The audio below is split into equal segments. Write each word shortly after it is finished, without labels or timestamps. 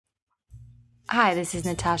Hi, this is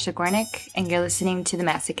Natasha Gornick, and you're listening to the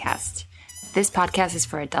Massacast. This podcast is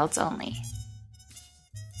for adults only.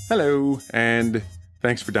 Hello, and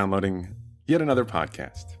thanks for downloading yet another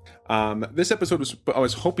podcast. This episode I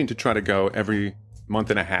was hoping to try to go every month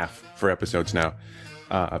and a half for episodes now.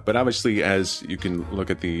 But obviously, as you can look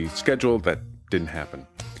at the schedule, that didn't happen.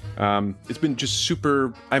 It's been just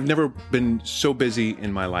super... I've never been so busy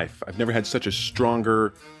in my life. I've never had such a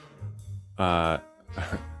stronger...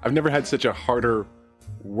 I've never had such a harder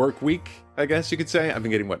work week, I guess you could say. I've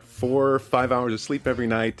been getting, 4 or 5 hours of sleep every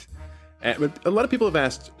night. But a lot of people have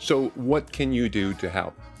asked, so what can you do to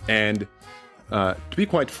help? And to be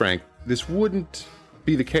quite frank, this wouldn't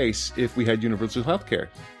be the case if we had universal health care.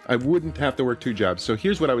 I wouldn't have to work 2 jobs. So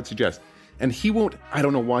here's what I would suggest. And he won't, I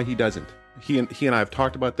don't know why he doesn't. He and I have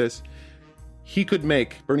talked about this.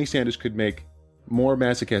 Bernie Sanders could make more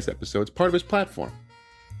Massacast episodes part of his platform.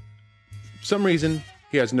 For some reason,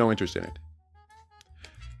 he has no interest in it.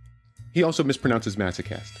 He also mispronounces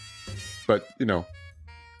Massacast. But,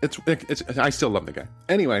 it's I still love the guy.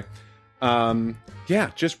 Anyway,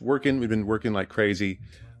 just working. We've been working like crazy.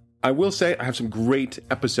 I will say I have some great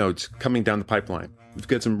episodes coming down the pipeline. We've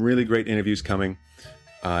got some really great interviews coming.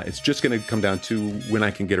 It's just going to come down to when I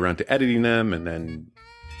can get around to editing them and then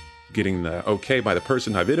getting the okay by the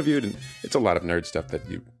person I've interviewed. And it's a lot of nerd stuff that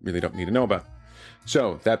you really don't need to know about.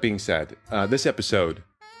 So, that being said, this episode,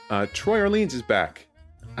 Troy Orleans is back.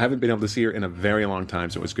 I haven't been able to see her in a very long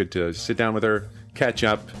time, so it was good to sit down with her, catch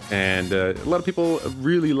up, and a lot of people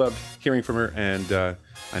really love hearing from her, and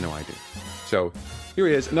I know I do. So, here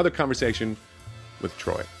he is, another conversation with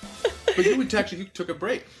Troy. But you took a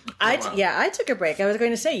break. I took a break. I was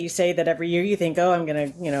going to say, you say that every year you think, oh, I'm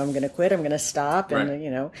gonna quit, I'm gonna stop, and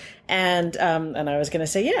right. And I was gonna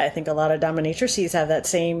say, I think a lot of dominatrices have that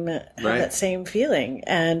same feeling.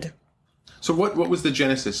 And so, what was the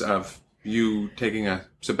genesis of you taking a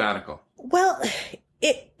sabbatical? Well,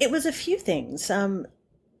 it was a few things.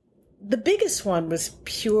 The biggest one was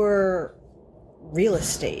pure real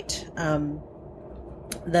estate.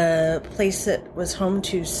 The place that was home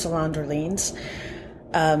to Salon d'Orleans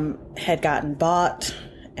had gotten bought,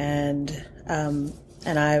 and the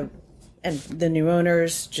new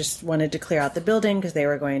owners just wanted to clear out the building because they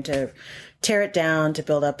were going to tear it down to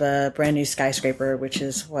build up a brand new skyscraper, which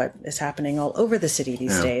is what is happening all over the city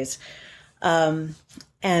these days.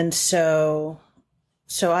 And so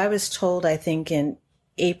I was told, I think in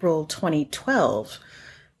April 2012,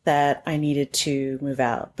 that I needed to move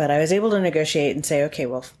out. But I was able to negotiate and say, okay,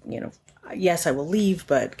 well, yes, I will leave,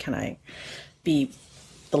 but can I be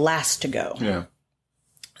the last to go? Yeah.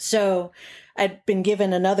 So I'd been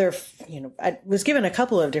given I was given a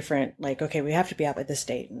couple of different, okay, we have to be out by this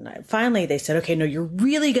date. And finally they said, okay, no, you're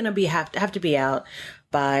really going to have to be out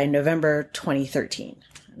by November 2013.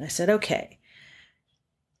 And I said, okay.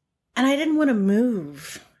 And I didn't want to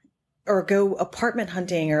move or go apartment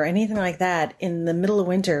hunting or anything like that in the middle of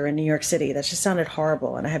winter in New York City. That just sounded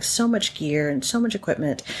horrible. And I have so much gear and so much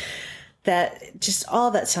equipment that just all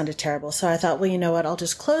that sounded terrible. So I thought, well, you know what? I'll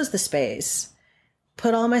just close the space,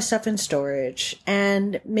 put all my stuff in storage,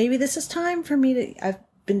 and maybe this is time for me to, I've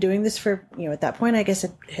been doing this for, at that point, I guess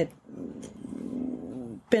it had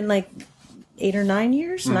been 8 or 9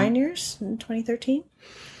 years, 9 years in 2013.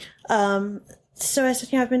 So I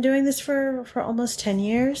said, I've been doing this for almost 10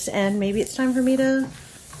 years, and maybe it's time for me to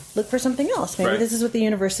look for something else. Maybe this is what the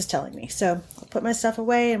universe is telling me. So I'll put my stuff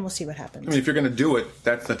away, and we'll see what happens. I mean, if you're going to do it,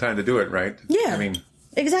 that's the time to do it, right? Yeah. I mean...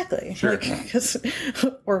 Exactly. Sure.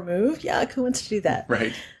 Or move. Yeah, who wants to do that?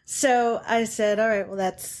 Right. So I said, all right, well,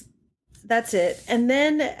 that's it. And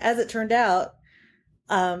then, as it turned out,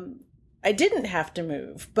 I didn't have to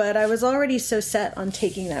move, but I was already so set on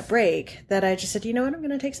taking that break that I just said, you know what, I'm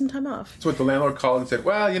going to take some time off. So what, the landlord called and said,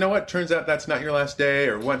 well, you know what, turns out that's not your last day,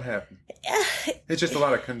 or what happened? It's just a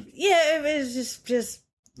lot of... it was just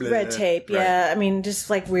red tape. Yeah. Right. I mean, just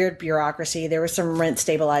weird bureaucracy. There were some rent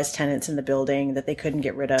stabilized tenants in the building that they couldn't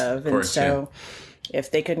get rid of. And so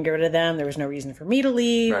if they couldn't get rid of them, there was no reason for me to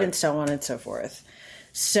leave, and so on and so forth.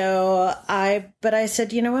 So I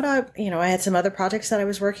said, you know what, I had some other projects that I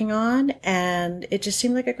was working on, and it just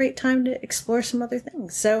seemed like a great time to explore some other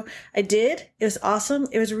things. So I did. It was awesome.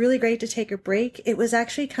 It was really great to take a break. It was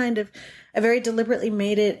actually I very deliberately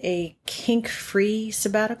made it a kink-free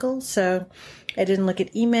sabbatical. So I didn't look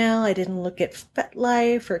at email. I didn't look at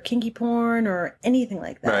FetLife or kinky porn or anything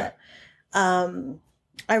like that. Right.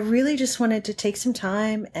 I really just wanted to take some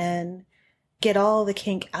time and get all the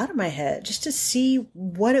kink out of my head, just to see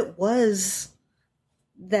what it was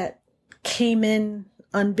that came in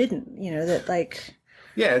unbidden,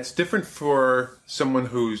 Yeah, it's different for someone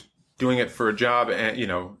who's doing it for a job and,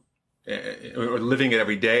 or living it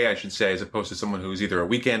every day, I should say, as opposed to someone who's either a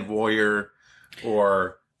weekend warrior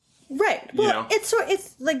or... Right. Well,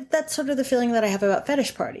 it's like that's sort of the feeling that I have about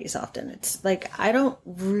fetish parties often. It's like I don't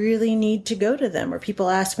really need to go to them. Or people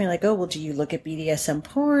ask me like, oh, well, do you look at BDSM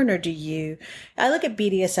porn or do you... I look at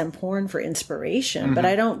BDSM porn for inspiration, but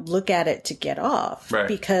I don't look at it to get off. Right.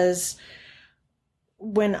 Because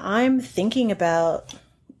when I'm thinking about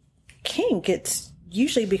kink, it's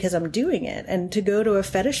usually because I'm doing it. And to go to a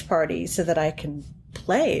fetish party so that I can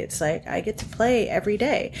play, it's like I get to play every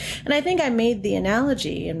day. And I think I made the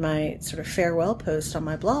analogy in my sort of farewell post on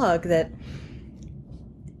my blog that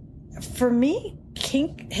for me,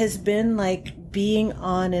 kink has been like being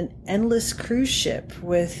on an endless cruise ship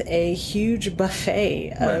with a huge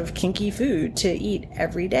buffet of kinky food to eat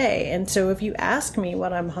every day. And so if you ask me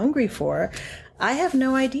what I'm hungry for, I have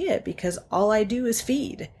no idea because all I do is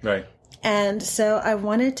feed. Right. And so I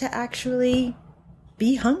wanted to actually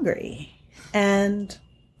be hungry. And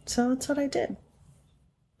so that's what I did.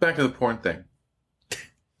 Back to the porn thing.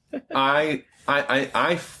 I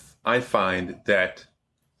find that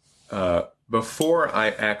before I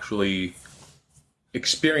actually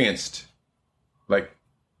experienced like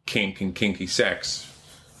kink and kinky sex,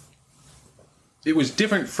 it was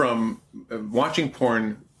different from watching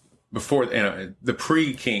porn before. The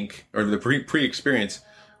pre-kink or the pre-experience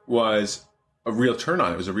was a real turn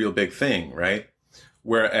on. It was a real big thing, right?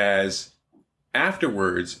 Whereas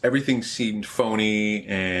afterwards, everything seemed phony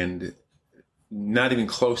and not even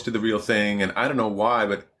close to the real thing. And I don't know why,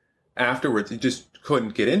 but afterwards, you just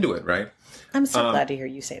couldn't get into it, right? I'm so glad to hear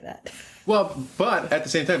you say that. Well, but at the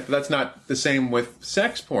same time, that's not the same with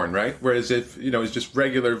sex porn, right? Whereas if, it's just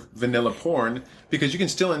regular vanilla porn, because you can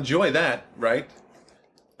still enjoy that, right?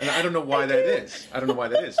 And I don't know why that is.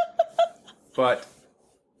 But,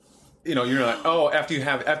 you're like, oh, after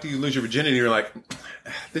you lose your virginity, you're like,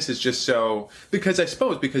 this is just so...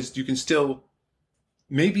 Because you can still...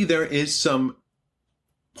 Maybe there is some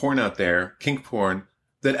porn out there, kink porn,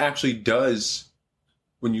 that actually does...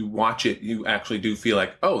 When you watch it, you actually do feel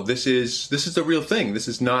like, oh, this is the real thing. This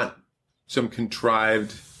is not some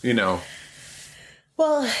contrived,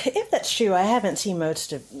 Well, if that's true, I haven't seen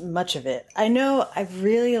much of it. I know I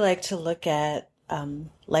really like to look at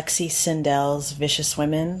Lexi Sindel's Vicious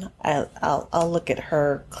Women. I'll look at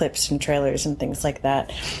her clips and trailers and things like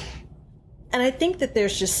that. And I think that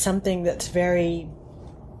there's just something that's very...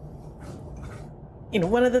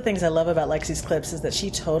 one of the things I love about Lexi's clips is that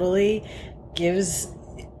she totally gives...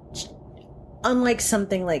 Unlike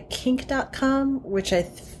something like kink.com, which I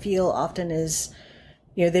feel often is,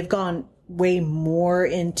 they've gone way more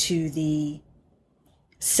into the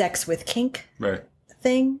sex with kink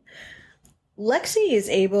thing. Lexi is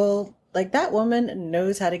able, like that woman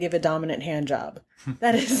knows how to give a dominant hand job.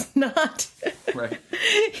 That is not,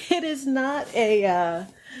 it is not a,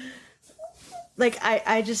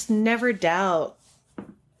 I just never doubt,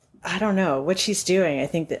 I don't know what she's doing. I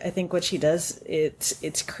think what she does,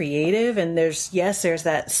 it's creative, and there's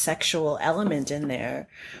that sexual element in there,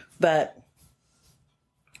 but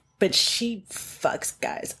she fucks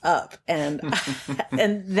guys up, and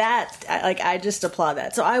and that I just applaud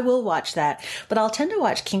that. So I will watch that, but I'll tend to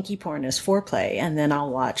watch kinky porn as foreplay, and then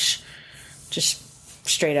I'll watch just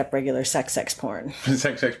straight up regular sex porn.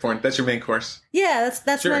 Sex porn. That's your main course. Yeah,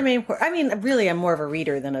 that's sure. My main course. I mean, really, I'm more of a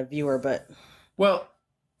reader than a viewer, but well.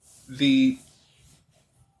 You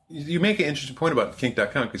make an interesting point about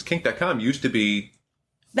kink.com, because kink.com used to be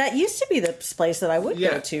the place that I would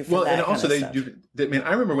go to for that. And also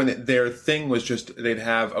I remember when their thing was just they'd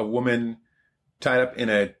have a woman tied up in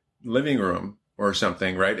a living room or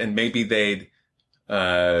something, right? And maybe they'd put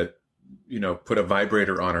a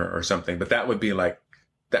vibrator on her or something, but that would be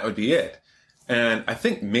it. And I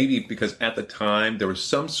think maybe because at the time there was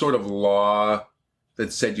some sort of law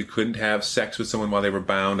that said you couldn't have sex with someone while they were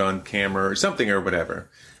bound on camera or something or whatever.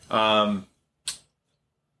 And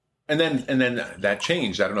then that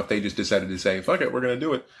changed. I don't know if they just decided to say, fuck it, we're going to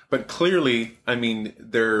do it. But clearly, I mean,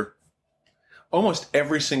 they're almost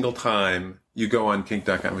every single time you go on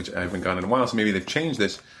kink.com, which I haven't gone in a while, so maybe they've changed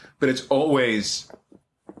this, but it's always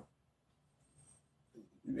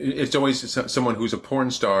someone who's a porn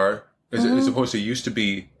star, as opposed to used to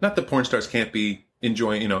be, not that porn stars can't be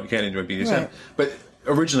enjoying, can't enjoy BDSM, right. But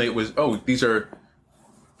originally it was, these are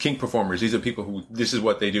kink performers. These are people who, this is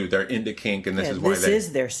what they do. They're into kink, and this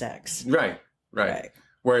is their sex. Right.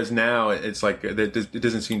 Whereas now it's like, it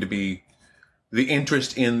doesn't seem to be, the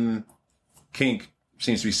interest in kink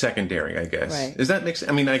seems to be secondary, I guess. Right. Does that make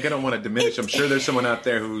sense? I mean, I don't want to diminish. I'm sure there's someone out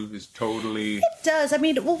there who is totally... It does. I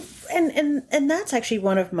mean, well, and that's actually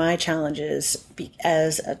one of my challenges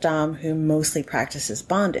as a dom who mostly practices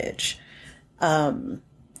bondage. Bondage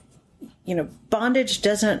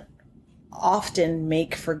doesn't often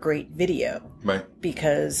make for great video. Right.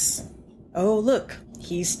 Because, oh, look,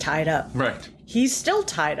 he's tied up. Right. He's still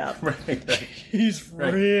tied up. Right. He's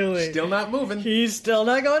really... Still not moving. He's still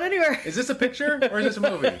not going anywhere. Is this a picture or is this a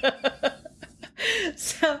movie?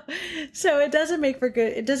 So it doesn't make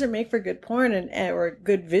for good porn or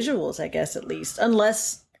good visuals, I guess, at least,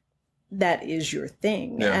 unless that is your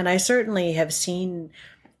thing. Yeah. And I certainly have seen,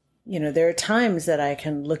 there are times that I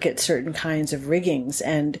can look at certain kinds of riggings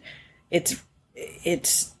and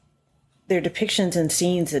they're depictions and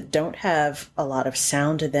scenes that don't have a lot of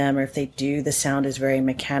sound to them, or if they do, the sound is very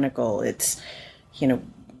mechanical. It's,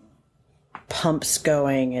 pumps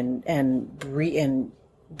going and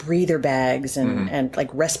breather bags and like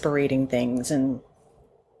respirating things and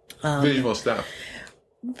Visual stuff.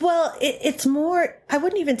 Well, it's more, I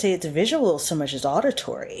wouldn't even say it's visual so much as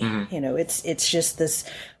auditory. It's just this,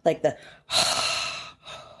 like the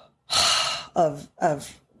of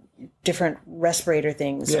different respirator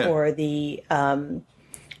things, or the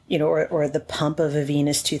or the pump of a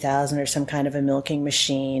Venus 2000 or some kind of a milking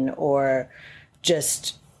machine, or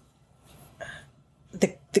just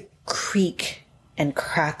the creak and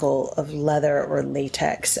crackle of leather or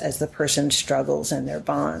latex as the person struggles in their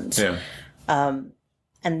bonds.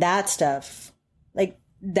 And that stuff, like,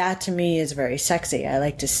 that to me is very sexy. I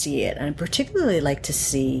like to see it. And I particularly like to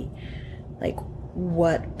see, like,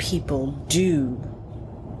 what people do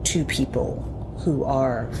to people who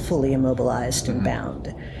are fully immobilized and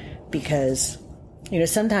bound. Because,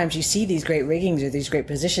 sometimes you see these great riggings or these great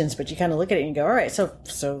positions, but you kind of look at it and you go, all right,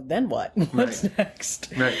 so then what? What's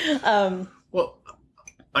next? Right. Well,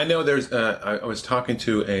 I know there's, I was talking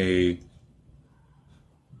to a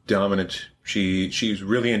dominant, she's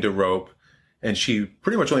really into rope, and she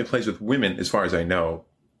pretty much only plays with women as far as I know.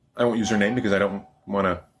 I won't use her name because I don't want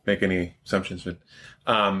to make any assumptions, but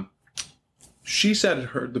she said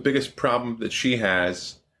the biggest problem that she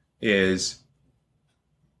has is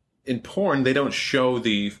in porn, they don't show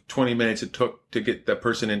the 20 minutes it took to get the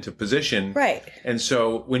person into position. Right. And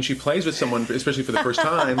so when she plays with someone, especially for the first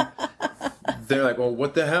time, they're like, well,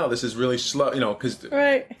 what the hell? This is really slow, because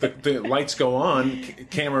the lights go on,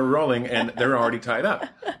 camera rolling, and they're already tied up.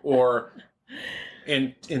 Or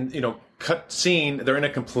in cut scene, they're in a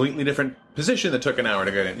completely different position that took an hour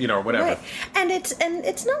to get in, or whatever. Right. And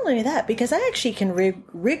it's not only that, because I actually can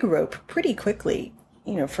rig rope pretty quickly,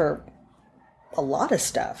 for a lot of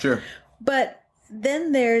stuff. Sure. But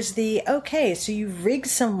then there's so you rig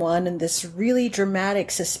someone in this really dramatic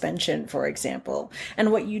suspension, for example.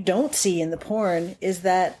 And what you don't see in the porn is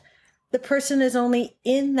that the person is only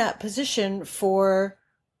in that position for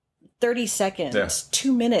 30 seconds,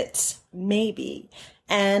 2 minutes, maybe.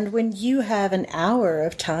 And when you have an hour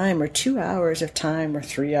of time or 2 hours of time or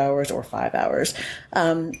 3 hours or 5 hours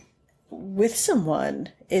with someone,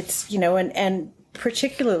 it's, and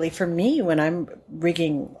particularly for me, when I'm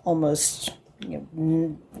rigging almost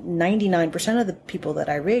 99% of the people that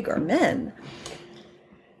I rig are men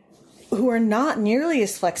who are not nearly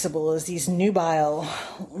as flexible as these nubile,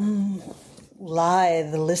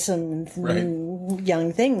 lithe, listen,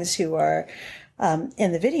 young things who are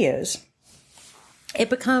in the videos. It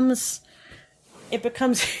becomes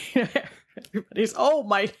everybody's,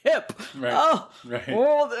 my hip. Right.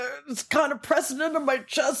 It's kind of pressing into my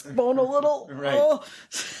chest bone a little. Right. Oh.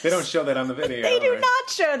 They don't show that on the video. They do not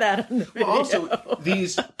show that on the video. Well, also,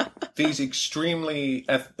 these extremely,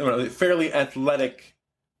 fairly athletic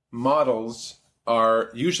models are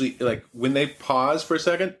usually, like, when they pause for a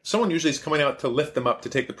second, someone usually is coming out to lift them up to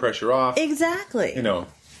take the pressure off. Exactly.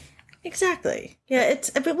 Exactly. Yeah,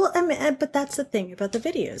 but that's the thing about the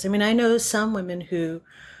videos. I mean, I know some women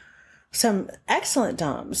some excellent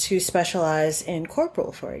doms who specialize in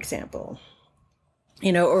corporal, for example,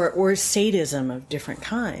 or sadism of different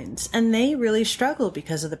kinds. And they really struggle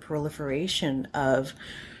because of the proliferation of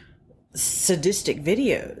sadistic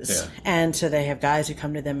videos. Yeah. And so they have guys who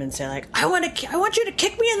come to them and say, like, I want you to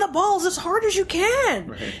kick me in the balls as hard as you can.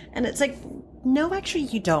 Right. And it's like, no, actually,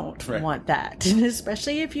 you don't want that,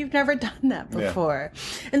 especially if you've never done that before.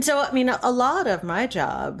 Yeah. And so, I mean, a lot of my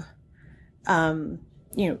job,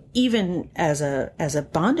 even as a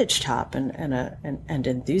bondage top and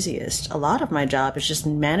enthusiast, a lot of my job is just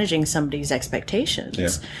managing somebody's expectations. Yeah.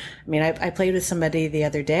 I mean, I played with somebody the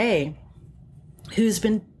other day who's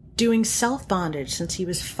been doing self bondage since he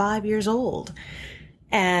was 5 years old,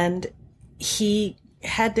 and he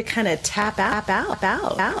had to kind of tap out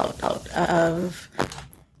of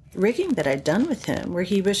rigging that I'd done with him, where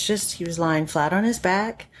he was lying flat on his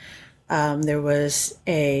back. There was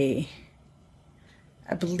he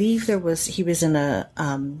was in a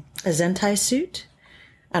Zentai suit.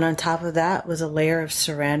 And on top of that was a layer of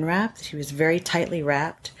saran wrap. He was very tightly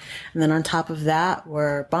wrapped. And then on top of that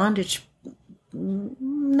were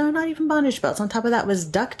not even bondage belts. On top of that was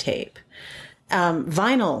duct tape.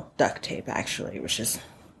 Vinyl duct tape, actually, which is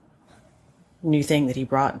a new thing that he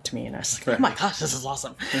brought to me. And I was like, oh my gosh, this is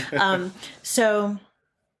awesome. So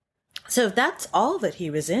that's all that he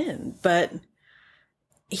was in. But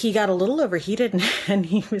he got a little overheated, and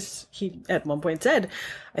he at one point said,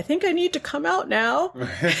 I think I need to come out now.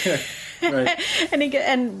 Right.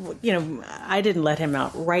 And I didn't let him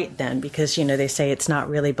out right then, because, they say it's not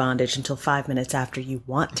really bondage until 5 minutes after you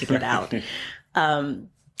want to get out.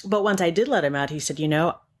 But once I did let him out, he said,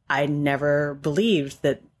 I never believed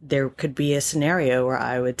that there could be a scenario where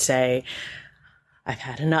I would say, I've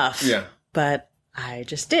had enough. Yeah. But I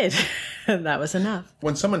just did. And that was enough.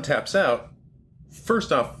 When someone taps out,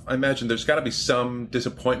 first off, I imagine there's got to be some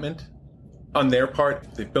disappointment on their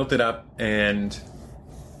part. They've built it up, and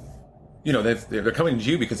they're coming to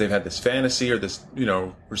you because they've had this fantasy or this,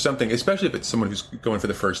 or something. Especially if it's someone who's going for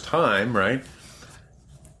the first time, right?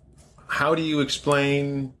 How do you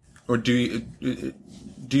explain, or do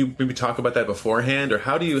you maybe talk about that beforehand, or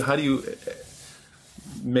how do you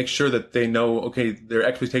make sure that they know, okay, their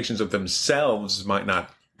expectations of themselves might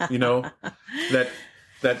not, that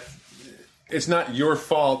it's not your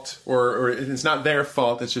fault or it's not their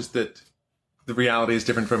fault. It's just that the reality is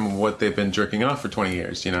different from what they've been jerking off for 20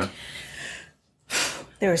 years,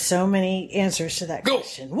 There are so many answers to that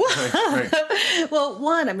question. Right. Well,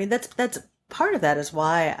 one, that's part of that is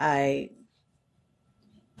why I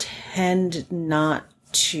tend not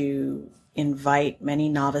to invite many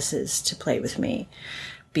novices to play with me,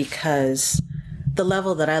 because the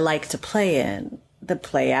level that I like to play in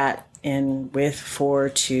with 4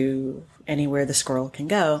 to anywhere the squirrel can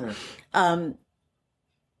go,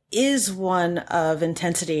 is one of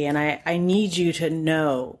intensity. And I need you to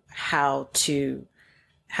know how to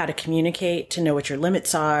communicate, to know what your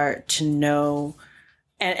limits are, to know,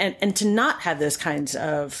 and to not have those kinds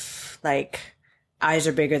of eyes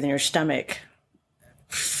are bigger than your stomach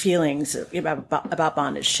feelings about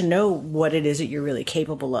bondage, to know what it is that you're really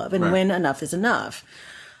capable of, and when enough is enough.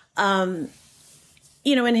 And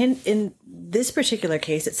in this particular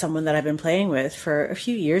case, it's someone that I've been playing with for a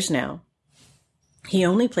few years now. He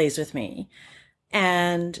only plays with me,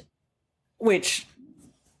 and which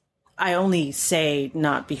I only say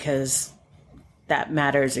not because that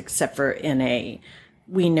matters, except for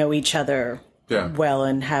we know each other well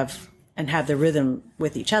and have the rhythm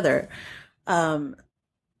with each other.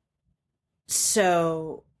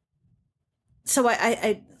 So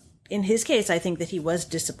I in his case, I think that he was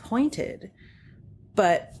disappointed,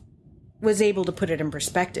 but was able to put it in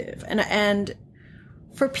perspective. And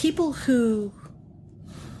for people who,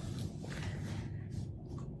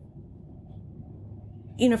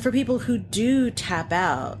 do tap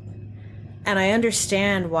out, and I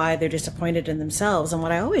understand why they're disappointed in themselves. And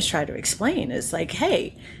what I always try to explain is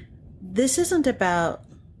hey, this isn't about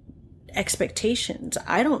expectations.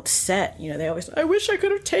 I don't set, they always, I wish I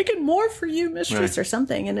could have taken more for you, mistress, or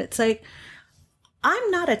something. And it's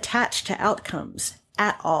I'm not attached to outcomes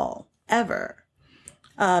at all, ever.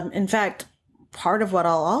 In fact, part of what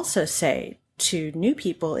I'll also say to new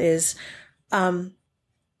people is, they'll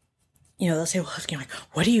say, well,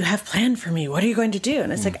 what do you have planned for me? What are you going to do?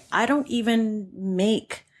 And it's I don't even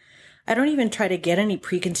try to get any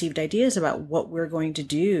preconceived ideas about what we're going to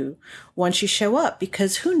do once you show up,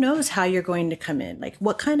 because who knows how you're going to come in?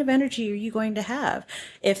 What kind of energy are you going to have?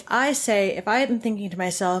 If I am thinking to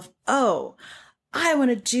myself, oh, I want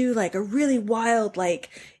to do a really wild,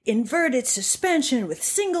 inverted suspension with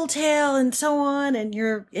single tail and so on. And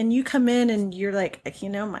you come in and you're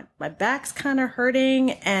my back's kind of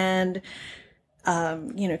hurting, and,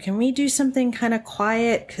 can we do something kind of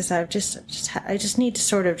quiet? Cause I just need to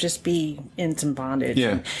sort of just be in some bondage.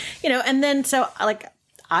 Yeah. And then, so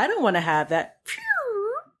I don't want to have that.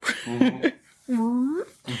 I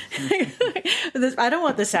don't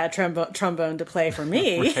want the sad trombone to play for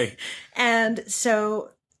me. Right. And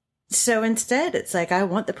so instead it's I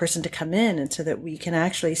want the person to come in, and so that we can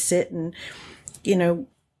actually sit and,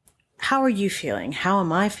 how are you feeling? How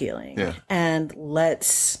am I feeling? Yeah. And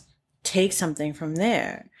let's take something from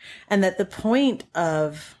there. And that the point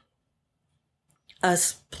of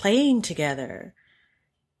us playing together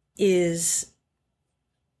is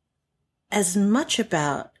as much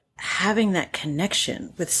about having that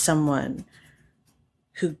connection with someone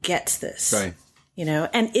who gets this. Right. You know,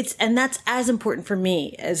 and that's as important for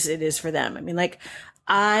me as it is for them. I mean, like,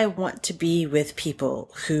 I want to be with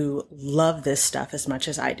people who love this stuff as much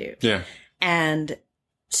as I do. Yeah. And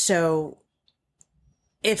so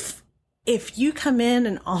if you come in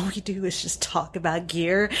and all we do is just talk about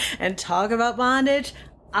gear and talk about bondage,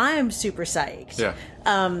 I am super psyched. Yeah.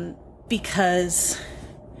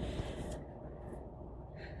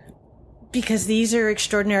 Because these are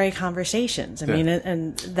extraordinary conversations. I mean,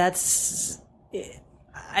 and that's,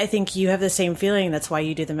 I think you have the same feeling. That's why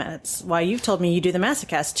you do that's why you've told me you do the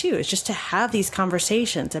Massacast too. It's just to have these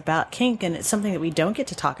conversations about kink. And it's something that we don't get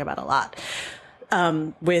to talk about a lot,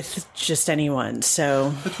 with just anyone.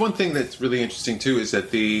 So that's one thing that's really interesting too, is that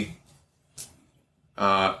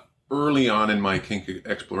early on in my kink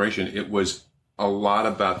exploration, it was a lot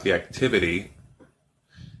about the activity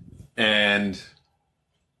and,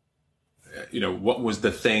 you know, what was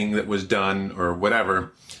the thing that was done or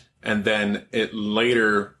whatever. And then it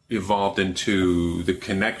later evolved into the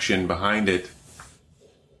connection behind it.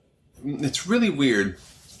 It's really weird.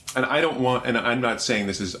 And I'm not saying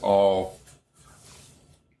this is all,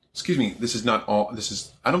 this is not all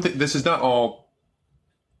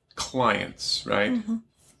clients, right? Mm-hmm.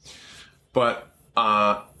 But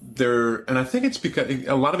and I think it's because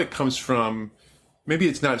a lot of it comes from, maybe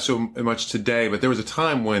it's not so much today, but there was a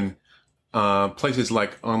time when places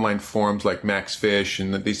like online forums like MaxFish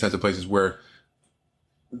and these types of places where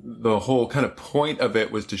the whole kind of point of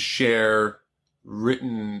it was to share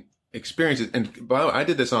written experiences. And by the way, I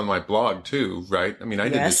did this on my blog too, right? I mean, I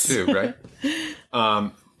did this too, right?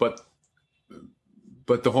 But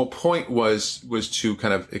the whole point was to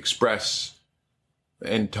kind of express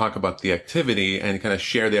and talk about the activity and kind of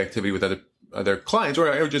share the activity with other clients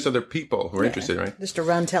or just other people who are interested, right? Just to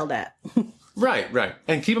run tell that. Right.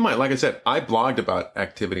 And keep in mind, like I said, I blogged about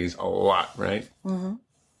activities a lot, right? Mm-hmm.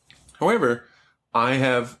 However, I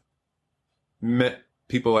have met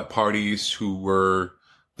people at parties who were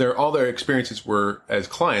all their experiences were as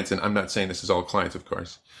clients, and I'm not saying this is all clients, of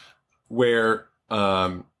course, where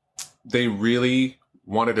they really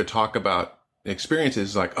wanted to talk about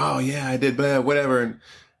experiences like, oh yeah, I did whatever,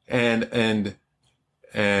 and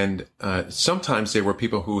sometimes there were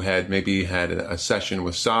people who had maybe had a session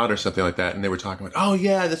with Saad or something like that, and they were talking about, oh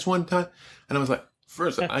yeah, this one time, and I was like,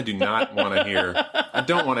 first, I don't want to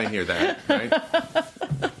hear that, right?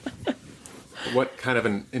 What kind of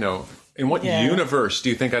in what universe do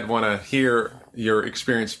you think I'd want to hear your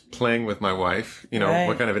experience playing with my wife? Right.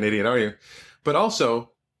 What kind of an idiot are you? But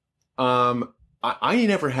also, I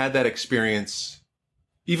never had that experience,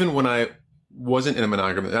 even when I wasn't in a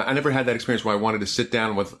monogamy. I never had that experience where I wanted to sit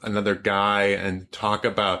down with another guy and talk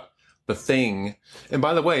about the thing. And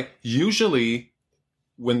by the way, usually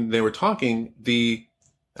when they were talking, this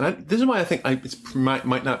is why I think it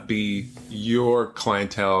might not be your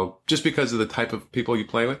clientele just because of the type of people you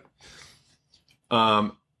play with.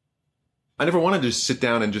 I never wanted to just sit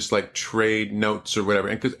down and just like trade notes or whatever.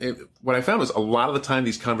 And because what I found was a lot of the time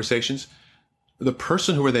these conversations, the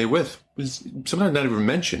person who were they with was sometimes not even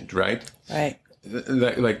mentioned, right? Right.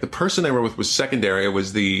 Like the person they were with was secondary. It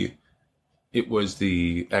was the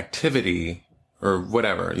activity or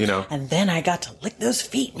whatever, And then I got to lick those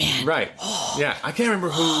feet, man. Right. Oh. Yeah. I can't remember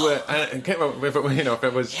who. I can't remember if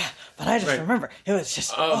it was. Yeah, but I just remember it was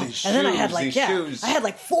just. These shoes, and then I had shoes. I had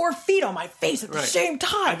like 4 feet on my face at the same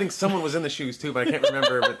time. I think someone was in the shoes too, but I can't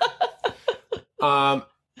remember. But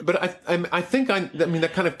I think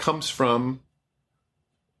that kind of comes from.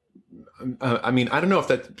 I don't know if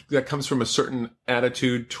that comes from a certain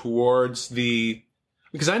attitude towards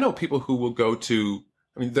because I know people who will go to,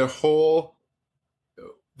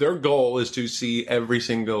 their goal is to see every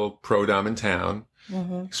single pro dom in town,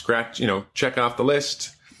 mm-hmm. Check off the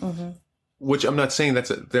list, mm-hmm. which I'm not saying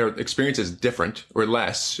their experience is different or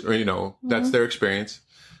less, or, mm-hmm. that's their experience.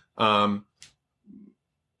 But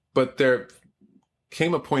there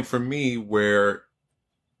came a point for me where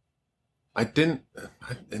and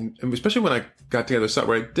especially when I got together with Saad,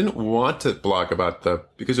 where I didn't want to blog about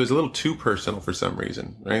because it was a little too personal for some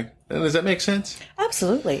reason, right? And does that make sense?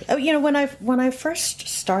 Absolutely. When I first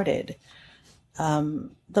started,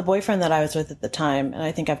 the boyfriend that I was with at the time, and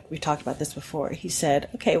I think we've talked about this before, he said,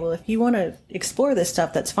 okay, well, if you want to explore this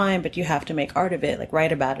stuff, that's fine, but you have to make art of it, like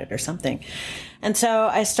write about it or something. And so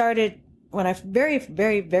I started. When I very,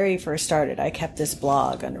 very, very first started, I kept this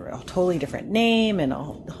blog under a totally different name and the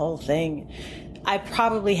whole thing. I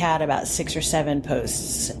probably had about 6 or 7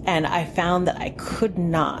 posts, and I found that I could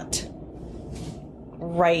not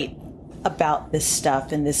write about this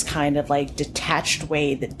stuff in this kind of like detached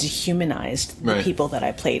way that dehumanized the people that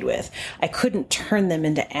I played with. I couldn't turn them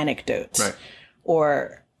into anecdotes. Right.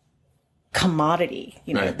 or commodity.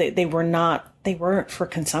 You know, Right. they weren't for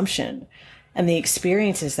consumption. And the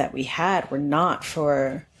experiences that we had were not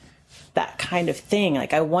for that kind of thing.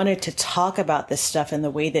 Like, I wanted to talk about this stuff in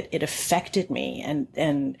the way that it affected me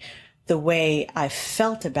and the way I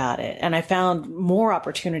felt about it. And I found more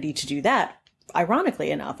opportunity to do that,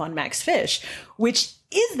 ironically enough, on Max Fish, which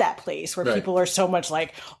is that place where Right. people are so much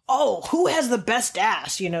like, oh, who has the best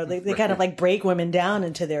ass? You know, they kind of like break women down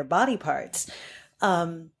into their body parts.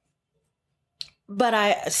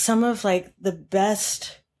 But some of like the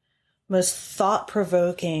best, most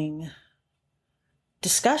thought-provoking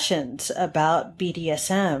discussions about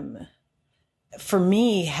BDSM for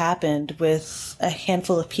me happened with a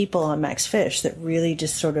handful of people on Max Fish that really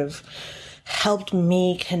just sort of helped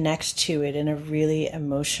me connect to it in a really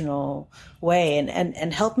emotional way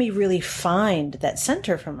and helped me really find that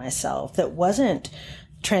center for myself that wasn't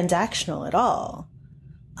transactional at all.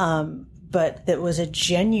 But that was a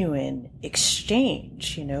genuine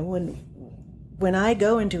exchange. You know, when I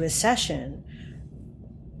go into a session,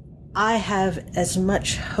 I have as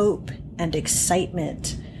much hope and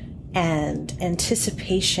excitement and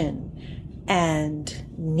anticipation and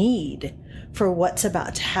need for what's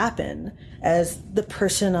about to happen as the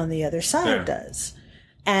person on the other side does.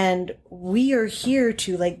 And we are here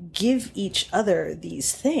to like give each other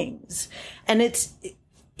these things. And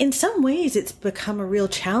in some ways, it's become a real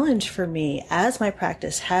challenge for me as my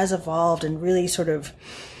practice has evolved and really sort of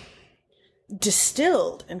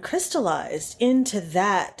distilled and crystallized into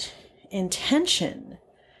that intention,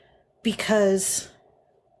 because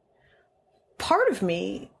part of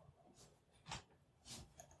me,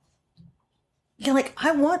 like,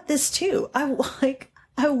 I want this too. I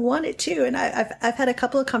want it too. And I've had a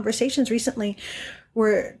couple of conversations recently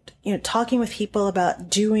where, you know, talking with people about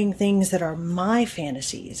doing things that are my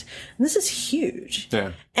fantasies. And this is huge.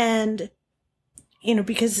 Yeah. And, you know,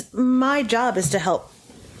 because my job is to help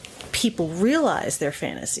people realize their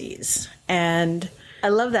fantasies. And I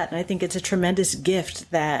love that. And I think it's a tremendous gift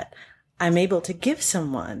that I'm able to give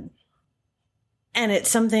someone. And it's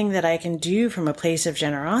something that I can do from a place of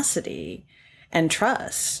generosity and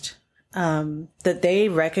trust. That they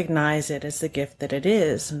recognize it as the gift that it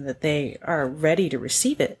is and that they are ready to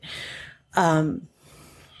receive it. That's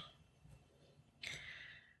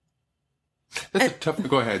a tough.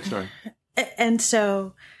 Go ahead. Sorry. And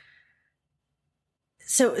so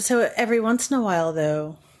every once in a while,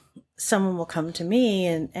 though, someone will come to me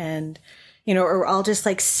and, you know, or I'll just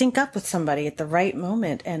like sync up with somebody at the right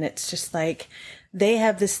moment. And it's just like, they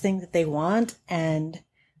have this thing that they want, and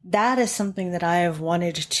that is something that I have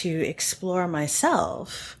wanted to explore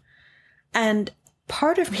myself. And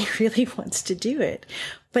part of me really wants to do it.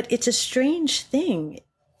 But it's a strange thing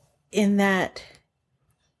in that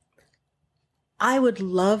I would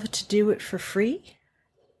love to do it for free.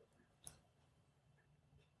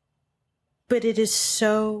 But it is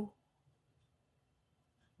so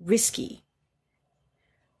risky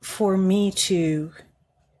for me to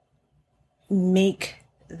make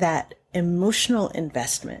that emotional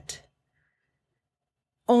investment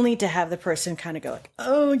only to have the person kind of go like,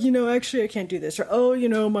 oh, you know, actually I can't do this, or oh, you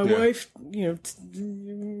know, my wife, you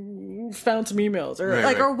know, found some emails, or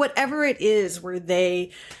or whatever it is, where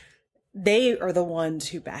they are the ones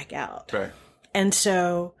who back out. Right. And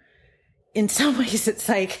so in some ways it's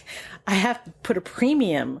like I have to put a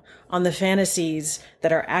premium on the fantasies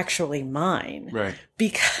that are actually mine. Right.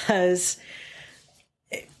 Because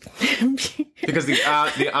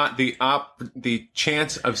the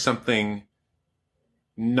chance of something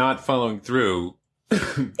not following through,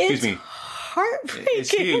 excuse me, heartbreaking.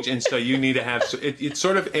 it's huge, and so you need to have. So it's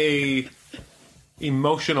sort of a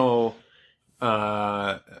emotional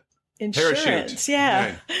Insurance, parachute. yeah.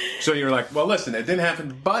 Right. So you're like, well, listen, it didn't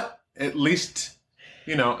happen, but at least,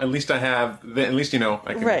 you know, I have. At least, you know,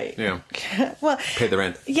 I can, right. you know, well, pay the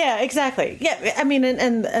rent. Yeah, exactly. Yeah, I mean,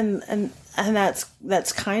 and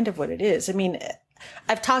that's kind of what it is. I mean,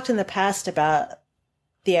 I've talked in the past about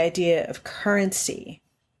the idea of currency,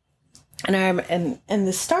 and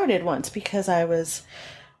this started once because I was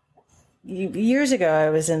years ago.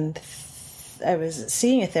 I was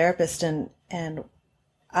seeing a therapist, and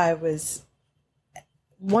I was,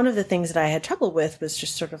 one of the things that I had trouble with was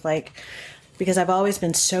just sort of like, because I've always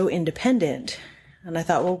been so independent, and I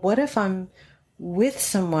thought, well, what if I'm with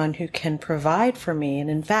someone who can provide for me,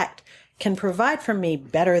 and in fact can provide for me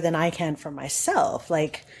better than I can for myself?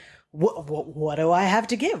 Like, what do I have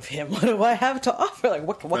to give him? What do I have to offer? Like,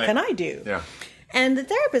 what Right. can I do? Yeah. And the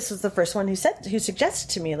therapist was the first one who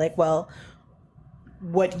suggested to me, like, well,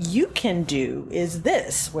 what you can do is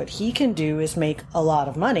this. What he can do is make a lot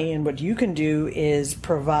of money, and what you can do is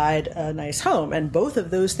provide a nice home. And both of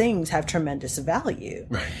those things have tremendous value.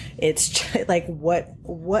 Right. It's like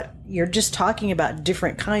what you're just talking about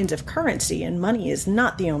different kinds of currency, and money is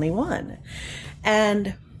not the only one.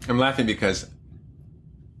 And I'm laughing because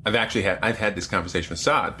I've had this conversation with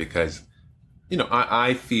Saad because,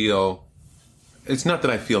 I feel, it's not that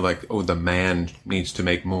I feel like, the man needs to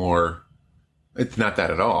make more. It's not that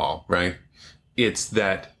at all, right? It's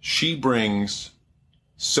that she brings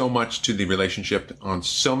so much to the relationship on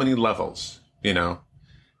so many levels,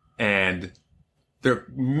 and there are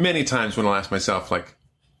many times when I'll ask myself, like,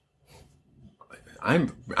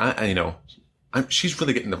 she's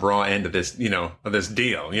really getting the raw end of this, of this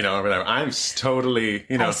deal, or whatever. I'm totally,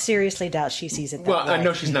 I seriously doubt she sees it that way. Well, I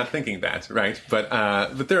know she's not thinking that, right? But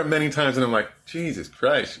there are many times when I'm like, Jesus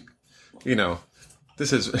Christ,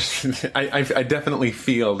 this is, I definitely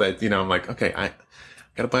feel that, I'm like, okay, I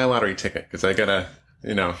gotta buy a lottery ticket because I gotta,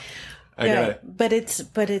 gotta. But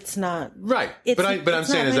it's not. Right. But I'm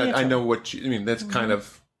saying is that I know what that's kind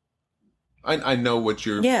of, I know what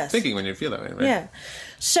you're thinking when you feel that way, right? Yeah.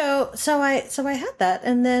 So I had that.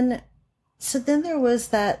 And then there was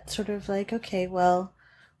that sort of like, okay, well,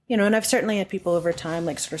 and I've certainly had people over time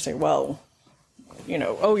like sort of say, well,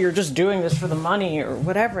 you're just doing this for the money or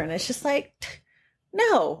whatever. And it's just like,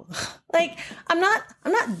 no, like I'm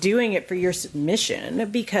not doing it for your submission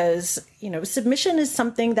because, submission is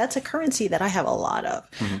something that's a currency that I have a lot of.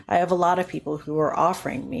 Mm-hmm. I have a lot of people who are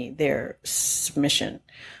offering me their submission.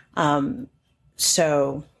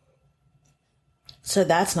 So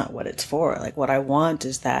that's not what it's for. Like what I want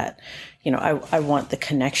is that, I want the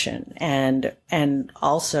connection and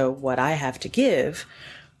also what I have to give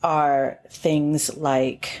are things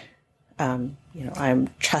like, I'm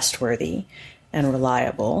trustworthy and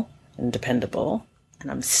reliable and dependable, and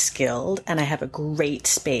I'm skilled, and I have a great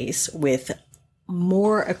space with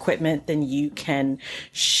more equipment than you can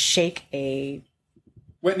shake a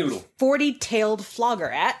wet noodle 40-tailed flogger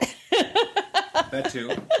at. That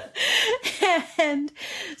too. And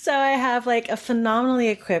so I have like a phenomenally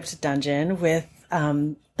equipped dungeon with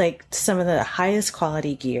like some of the highest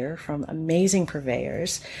quality gear from amazing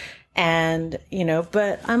purveyors. And,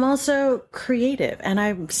 but I'm also creative and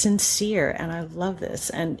I'm sincere and I love this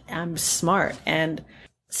and I'm smart. And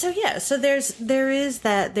so there is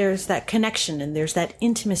that connection and there's that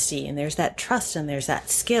intimacy and there's that trust and there's that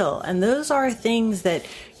skill. And those are things that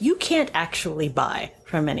you can't actually buy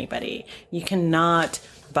from anybody. You cannot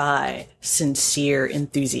buy sincere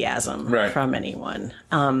enthusiasm from anyone.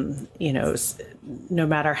 No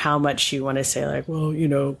matter how much you want to say like, well,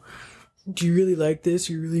 do you really like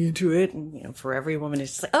this? You're really into it? And, for every woman,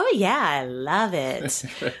 it's just like, oh yeah, I love it.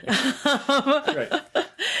 Right.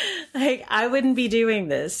 Like, I wouldn't be doing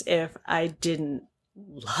this if I didn't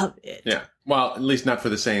love it. Yeah. Well, at least not for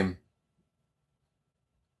the same.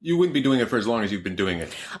 You wouldn't be doing it for as long as you've been doing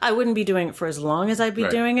it. I wouldn't be doing it for as long as I'd be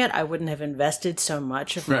doing it. I wouldn't have invested so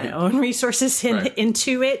much of my own resources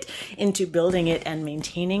into it, into building it and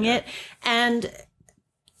maintaining it. And,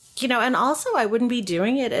 and also I wouldn't be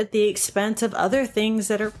doing it at the expense of other things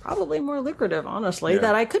that are probably more lucrative, honestly,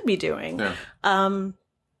 that I could be doing. Yeah.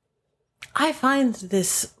 I find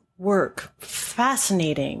this work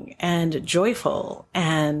fascinating and joyful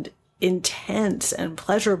and intense and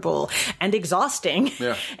pleasurable and exhausting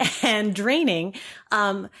and draining.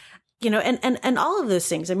 And all of those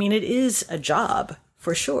things. I mean, it is a job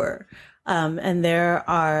for sure. And there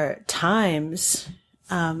are times,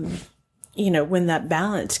 when that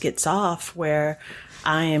balance gets off where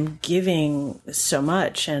I am giving so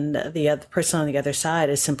much and the other person on the other side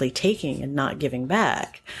is simply taking and not giving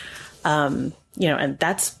back. And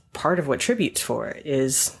that's part of what Tribute's for,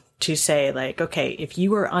 is to say like, okay, if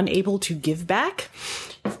you are unable to give back,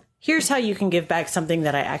 here's how you can give back something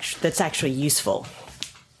that's actually useful.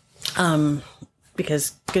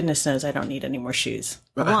 Because goodness knows I don't need any more shoes.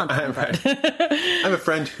 I have a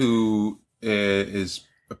friend who is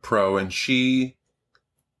a pro, and she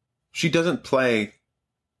doesn't play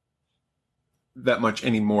that much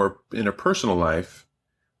anymore in her personal life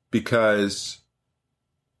because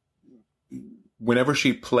whenever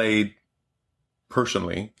she played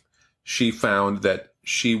personally, she found that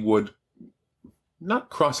she would not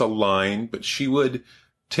cross a line, but she would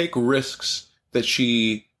take risks that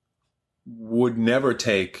she would never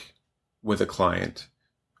take with a client,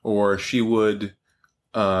 or she would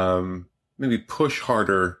maybe push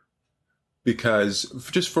harder because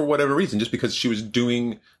just for whatever reason, just because she was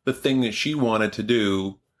doing the thing that she wanted to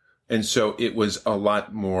do. And so it was a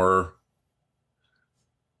lot more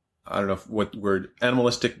I don't know what word,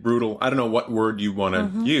 animalistic, brutal. I don't know what word you want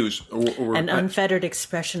to use. Or an unfettered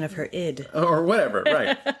expression of her id. Or whatever,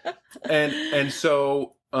 right. and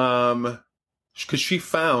so, because she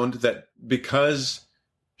found that because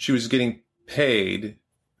she was getting paid,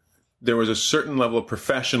 there was a certain level of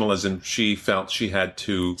professionalism she felt she had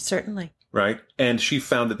to. Certainly. Right. And she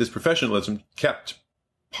found that this professionalism kept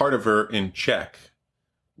part of her in check.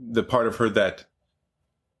 The part of her that,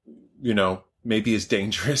 maybe is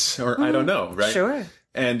dangerous or I don't know. Right. Sure.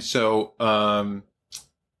 And so,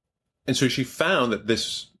 she found that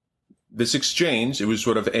this exchange, it was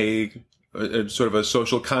sort of a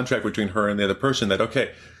social contract between her and the other person that,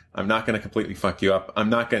 okay, I'm not going to completely fuck you up. I'm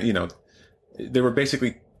not going to, they were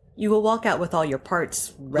basically. You will walk out with all your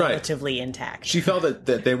parts relatively intact. She felt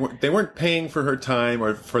that they weren't paying for her time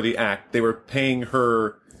or for the act. They were paying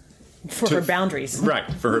her for her boundaries.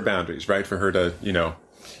 Right. For her boundaries, right. For her to,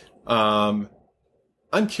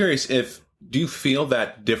 I'm curious do you feel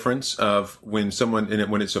that difference of when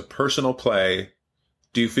it's a personal play,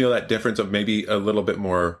 do you feel that difference of maybe a little bit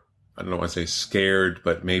more, I don't know, I want to say scared,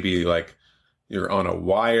 but maybe like you're on a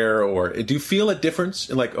wire, or do you feel a difference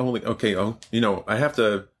in like, I have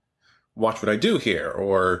to watch what I do here,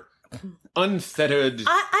 or unfettered?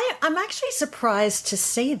 I'm actually surprised to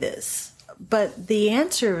say this, but the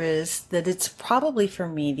answer is that it's probably for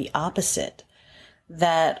me the opposite.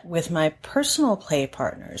 That with my personal play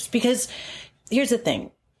partners, because here's the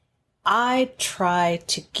thing, I try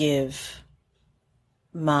to give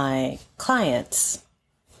my clients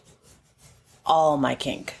all my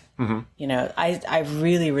kink. Mm-hmm. I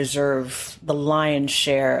really reserve the lion's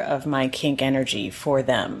share of my kink energy for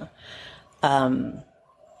them. And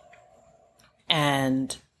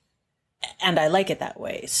I like it that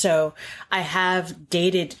way. So I have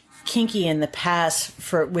dated kinky in the past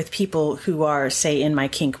with people who are, say, in my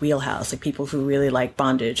kink wheelhouse, like people who really like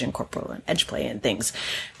bondage and corporal and edge play and things.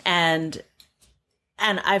 And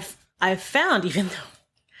I've found, even though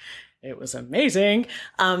it was amazing,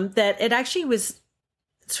 that it actually was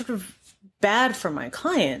sort of bad for my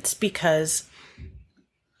clients because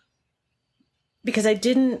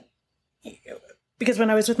when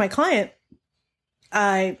I was with my client,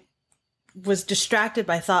 I was distracted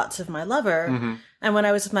by thoughts of my lover. Mm-hmm. And when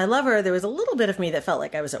I was with my lover, there was a little bit of me that felt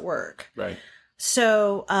like I was at work. Right.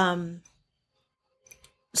 So I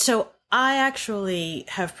actually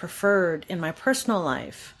have preferred in my personal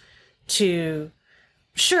life to,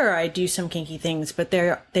 sure, I do some kinky things, but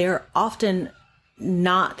they're often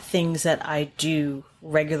not things that I do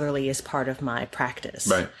regularly as part of my practice.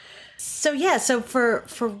 Right. So yeah, for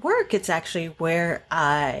work, it's actually where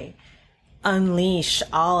I unleash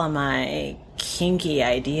all of my kinky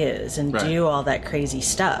ideas and do all that crazy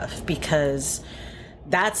stuff, because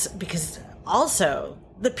also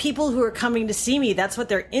the people who are coming to see me, that's what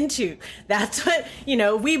they're into. That's what,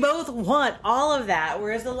 we both want all of that.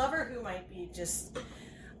 Whereas the lover who might be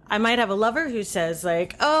I might have a lover who says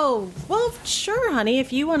like, oh, well, sure, honey,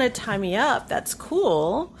 if you want to tie me up, that's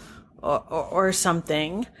cool, or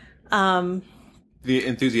something. The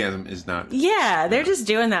enthusiasm is not. Yeah, they're just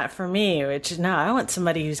doing that for me, which no, I want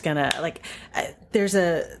somebody who's gonna there's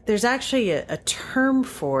actually a term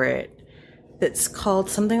for it that's called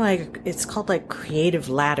something like, it's called like creative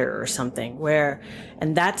ladder or something,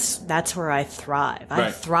 and that's where I thrive. Right.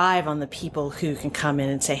 I thrive on the people who can come in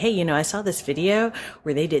and say, hey, I saw this video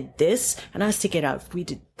where they did this, and I was thinking out if we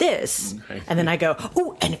did this, and then I go,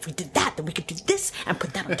 oh, and if we did that, then we could do this and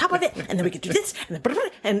put that on top of it, and then we could do this,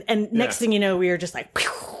 and next thing you know, we were just like,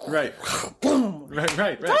 right, boom,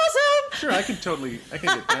 right. It's awesome. Sure, I can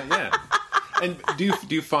get that. Yeah. And do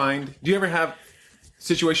you ever have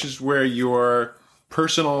situations where your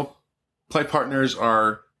personal play partners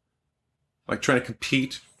are like trying to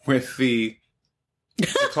compete with the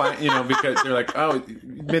client, because they're like, oh,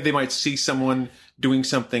 maybe they might see someone doing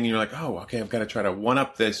something and you're like, oh, okay, I've got to try to one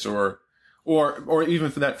up this, or even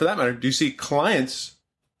for that matter, do you see clients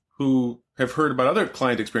who have heard about other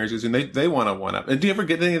client experiences and they want to one up? And do you ever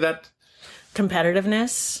get any of that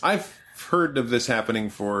competitiveness? I've heard of this happening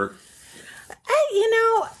for.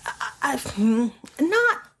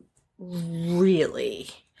 Not really.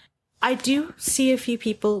 I do see a few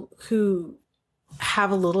people who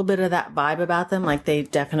have a little bit of that vibe about them. Like they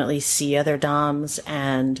definitely see other DOMs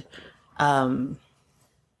and will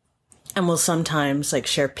sometimes like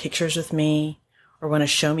share pictures with me or want to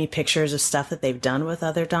show me pictures of stuff that they've done with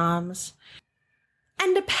other DOMs.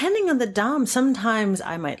 And depending on the DOM, sometimes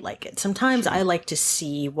I might like it. Sometimes I like to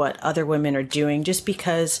see what other women are doing just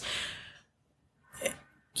because,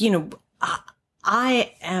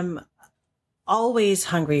 I am always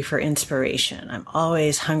hungry for inspiration. I'm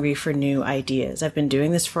always hungry for new ideas. I've been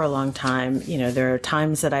doing this for a long time. You know, there are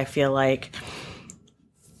times that I feel like,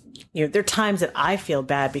 you know, there are times that I feel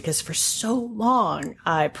bad because for so long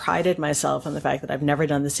I prided myself on the fact that I've never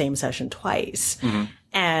done the same session twice. Mm-hmm.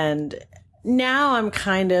 And now I'm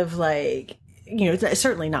kind of like, you know,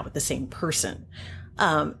 certainly not with the same person.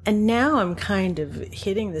 And now I'm kind of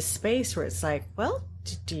hitting this space where it's like, well,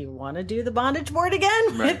 do you want to do the bondage board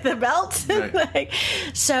again with the belt? Right. Like,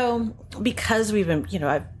 so because we've been, you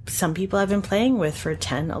know, some people I've been playing with for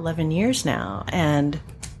 10, 11 years now. And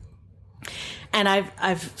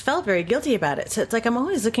I've felt very guilty about it. So it's like I'm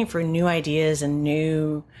always looking for new ideas and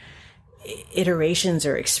new iterations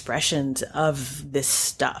or expressions of this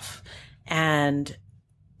stuff. And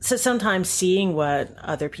so sometimes seeing what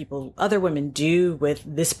other women do with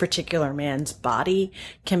this particular man's body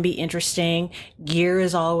can be interesting. Gear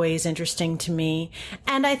is always interesting to me.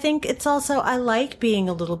 And I think it's also, I like being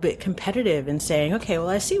a little bit competitive and saying, okay, well,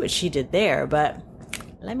 I see what she did there, but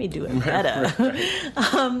let me do it better.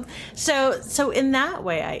 Right. So in that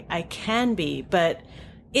way, I can be, but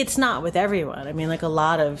it's not with everyone. I mean, like a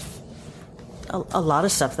lot of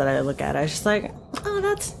stuff that I look at, I was just like, oh,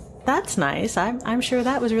 that's nice. I'm sure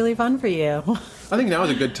that was really fun for you. I think now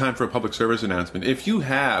is a good time for a public service announcement. If you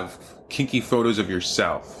have kinky photos of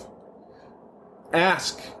yourself,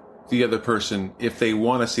 ask the other person if they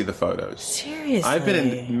want to see the photos. Seriously. I've been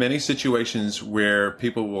in many situations where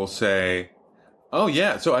people will say, oh,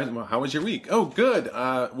 yeah, so how was your week? Oh, good.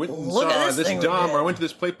 Went and saw this dom, or I went to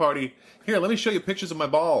this play party. Here, let me show you pictures of my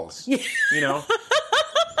balls. You know?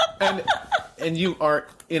 And you are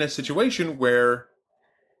in a situation where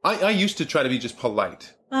I used to try to be just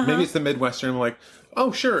polite. Uh-huh. Maybe it's the Midwestern. I'm like,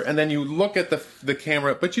 oh, sure. And then you look at the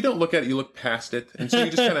camera, but you don't look at it. You look past it. And so you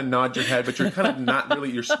just kind of nod your head, but you're kind of not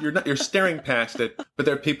really, you're staring past it. But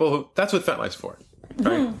there are people who, that's what FetLife's for.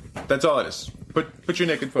 Right? That's all it is. Put your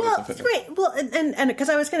naked photos on FetLife. Right. Well, and because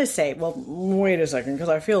I was going to say, well, wait a second, because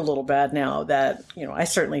I feel a little bad now that, you know, I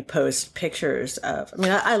certainly post pictures of, I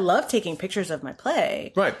mean, I love taking pictures of my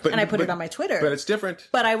play. Right. And I put it on my Twitter. But it's different.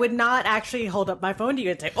 But I would not actually hold up my phone to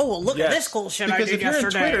you and say, oh, well, look at this cool shit I did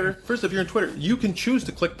yesterday. If you're in Twitter, you can choose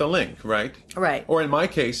to click the link, right? Right. Or in my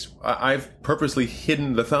case, I've purposely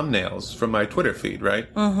hidden the thumbnails from my Twitter feed,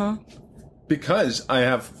 right? Mm-hmm. Because I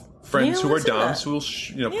have friends who are doms who will,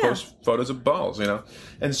 post photos of balls, you know,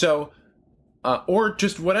 and so, or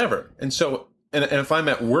just whatever. And so, and if I'm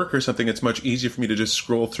at work or something, it's much easier for me to just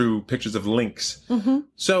scroll through pictures of links. Mm-hmm.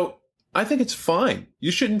 So I think it's fine.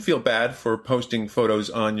 You shouldn't feel bad for posting photos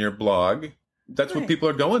on your blog. That's what people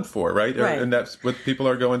are going for, right? And that's what people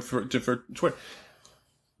are going for Twitter.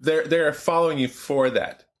 They're following you for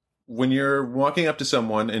that. When you're walking up to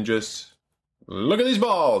someone and just look at these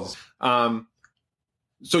balls.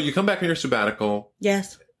 So you come back from your sabbatical.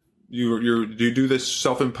 Yes. You do this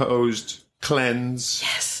self-imposed cleanse.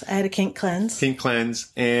 Yes, I had a kink cleanse.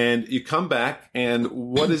 And you come back, and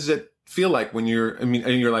what does it feel like when and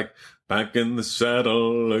you're like, back in the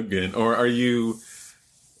saddle again? Or are you,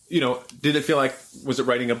 did it feel like, was it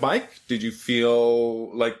riding a bike? Did you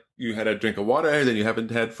feel like you had a drink of water that you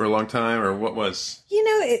haven't had for a long time, or what was?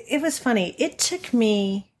 It was funny. It took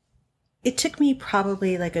me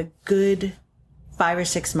probably like a good 5 or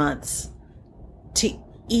 6 months to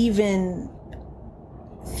even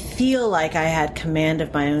feel like I had command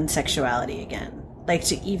of my own sexuality again. Like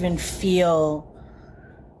to even feel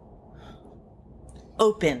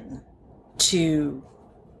open to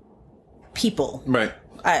people. Right.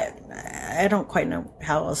 I don't quite know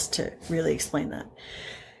how else to really explain that.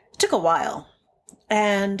 It took a while.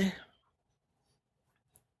 And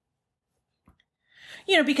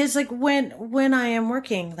because like when I am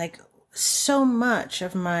working, like so much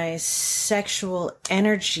of my sexual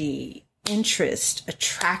energy, interest,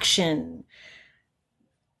 attraction,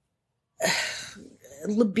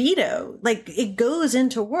 libido, like it goes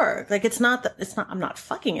into work. Like I'm not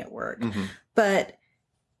fucking at work, mm-hmm. but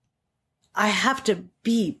I have to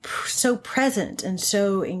be so present and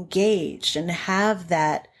so engaged and have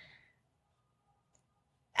that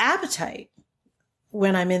appetite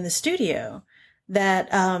when I'm in the studio that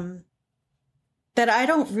I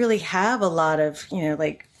don't really have a lot of,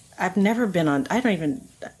 like I've never been on,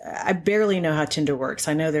 I barely know how Tinder works.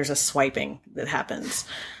 I know there's a swiping that happens.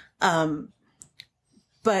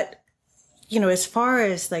 But, as far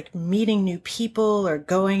as like meeting new people or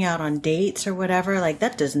going out on dates or whatever, like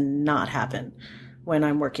that does not happen when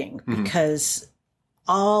I'm working mm-hmm. because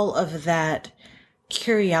all of that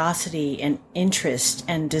curiosity and interest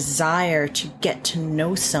and desire to get to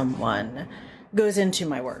know someone goes into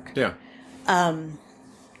my work. Yeah. And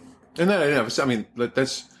that,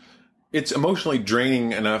 that's it's emotionally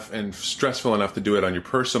draining enough and stressful enough to do it on your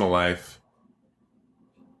personal life.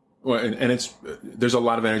 Well, and it's there's a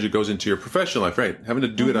lot of energy goes into your professional life, right? Having to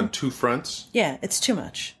do it on two fronts. Yeah, it's too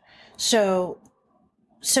much. So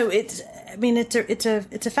it's, I mean, it's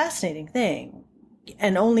a fascinating thing,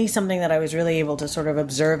 and only something that I was really able to sort of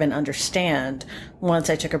observe and understand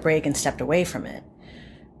once I took a break and stepped away from it.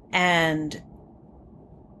 And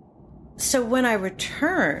so when I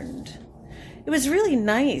returned, it was really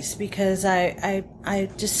nice because I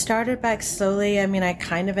just started back slowly. I mean, I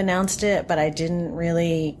kind of announced it, but I didn't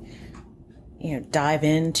really, dive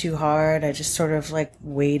in too hard. I just sort of like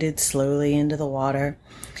waded slowly into the water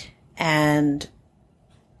and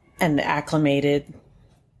acclimated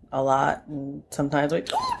a lot. And sometimes like,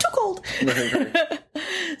 oh, too cold.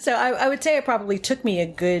 So I would say it probably took me a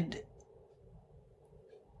good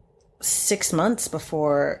 6 months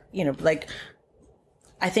before,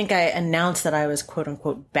 I think I announced that I was quote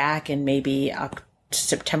unquote back in maybe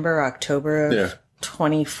September or October of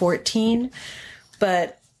 2014.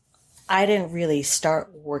 But I didn't really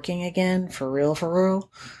start working again for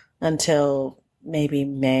real until maybe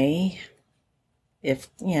May.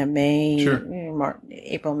 May, sure. March,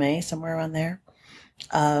 April, May, somewhere around there.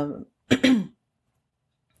 And,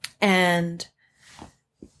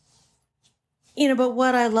 but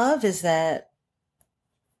what I love is that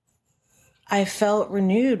I felt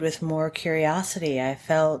renewed with more curiosity. I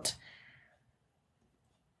felt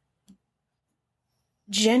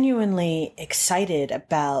genuinely excited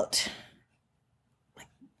about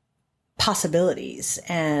possibilities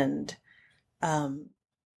and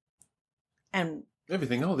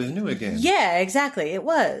everything old is new again. Yeah, exactly. It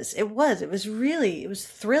was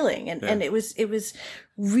thrilling. And it was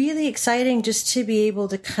really exciting just to be able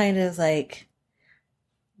to kind of like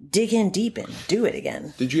dig in deep and do it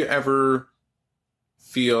again. Did you ever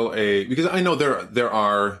feel because I know there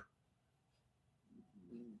are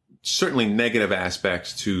certainly negative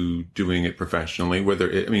aspects to doing it professionally,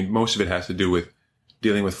 most of it has to do with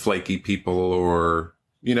dealing with flaky people or,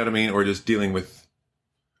 you know what I mean? Or just dealing with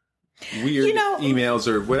weird emails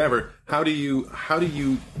or whatever. Did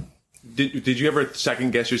you ever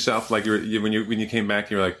second guess yourself? Like when you came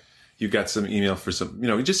back, you were like, you got some email for some,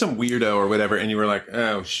 just some weirdo or whatever. And you were like,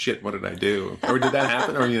 oh shit, what did I do? Or did that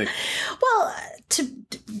happen? Or you like, well,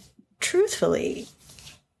 truthfully,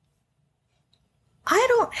 I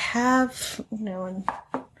don't have,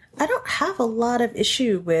 I don't have a lot of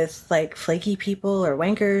issue with like flaky people or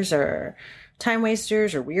wankers or time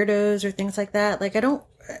wasters or weirdos or things like that. Like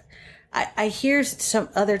I hear some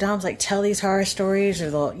other doms like tell these horror stories or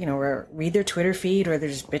they'll, or read their Twitter feed or they're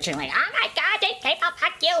just bitching like, oh my God, they people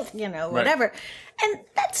fuck you, whatever. Right. And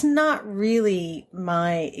that's not really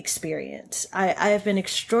my experience. I have been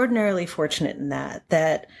extraordinarily fortunate in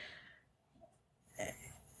that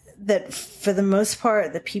for the most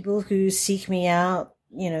part, the people who seek me out,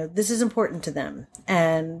 this is important to them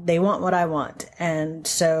and they want what I want. And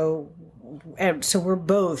so we're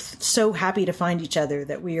both so happy to find each other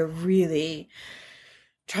that we are really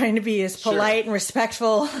trying to be as polite and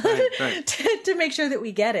respectful right. to make sure that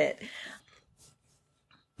we get it.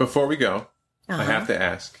 Before we go, I have to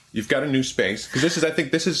ask, you've got a new space because I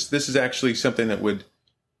think this is actually something that would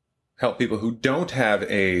help people who don't have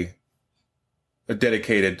a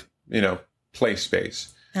dedicated, play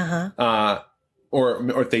space. Or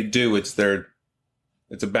if they do, it's a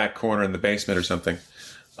back corner in the basement or something.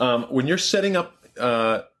 When you're setting up,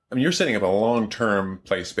 you're setting up a long-term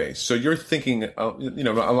play space. So you're thinking, a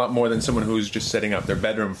lot more than someone who's just setting up their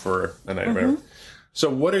bedroom for a night or whatever. So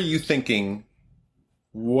what are you thinking?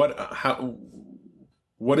 What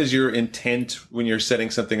is your intent when you're setting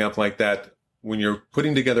something up like that? When you're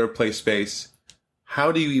putting together a play space,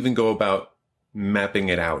 how do you even go about mapping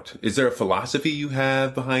it out? Is there a philosophy you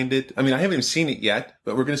have behind it? I mean, I haven't even seen it yet,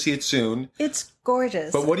 but we're going to see it soon. It's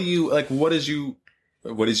gorgeous. But what do you like? What's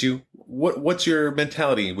your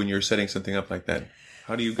mentality when you're setting something up like that?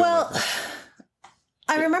 How do you go? Well,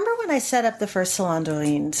 I remember when I set up the first Salon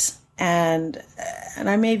d'Orleans, and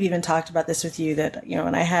I may have even talked about this with you that,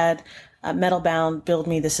 when I had Metal Bound build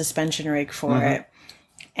me the suspension rig for it,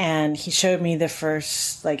 and he showed me the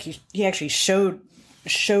first, like he actually showed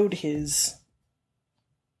his,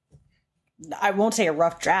 I won't say a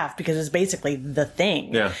rough draft because it's basically the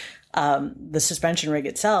thing. Yeah. The suspension rig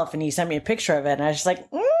itself, and he sent me a picture of it, and I was just like,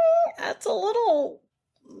 that's a little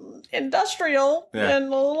industrial and a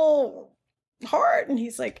little hard. And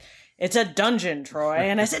he's like, it's a dungeon, Troy.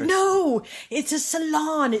 And I said, no, it's a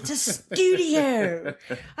salon. It's a studio.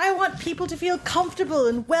 I want people to feel comfortable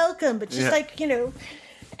and welcome, but just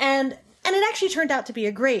and it actually turned out to be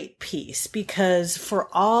a great piece because for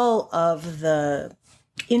all of the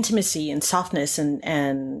intimacy and softness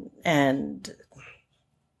and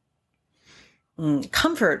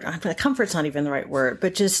comfort. Comfort's not even the right word,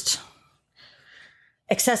 but just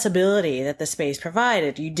accessibility that the space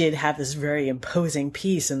provided. You did have this very imposing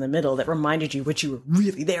piece in the middle that reminded you what you were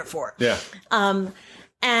really there for. Yeah.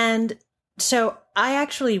 And so I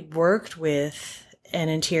actually worked with an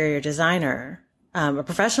interior designer, a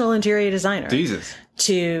professional interior designer, Jesus,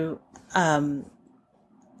 to,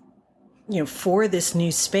 for this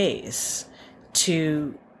new space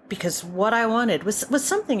because what I wanted was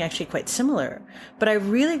something actually quite similar, but I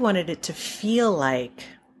really wanted it to feel like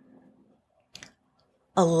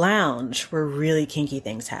a lounge where really kinky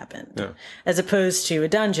things happen, as opposed to a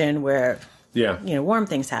dungeon where, warm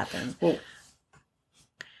things happen. Well,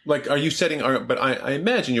 like, are you setting? But I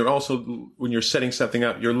imagine you're also, when you're setting something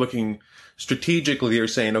up, you're looking strategically. You're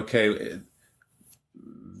saying, okay,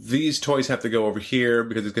 these toys have to go over here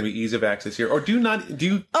because it's going to be ease of access here. Or do you?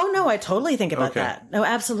 Oh no, I totally think about that. No,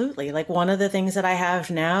 absolutely. Like, one of the things that I have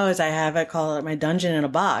now is I call it my dungeon in a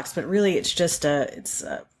box, but really it's just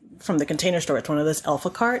from the Container Store. It's one of those Elfa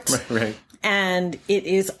carts. Right. And it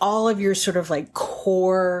is all of your sort of like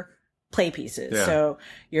core play pieces. Yeah. So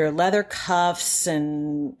your leather cuffs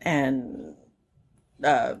and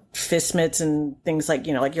fist mitts and things like,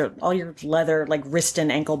 all your leather, like wrist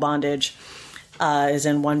and ankle bondage, is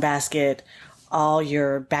in one basket. All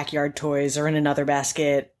your backyard toys are in another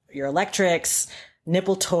basket. Your electrics,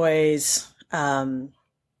 nipple toys,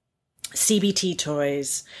 CBT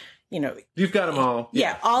toys, You've got them all.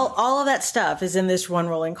 Yeah. All of that stuff is in this one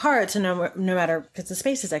rolling cart. So no matter, because the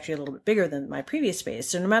space is actually a little bit bigger than my previous space.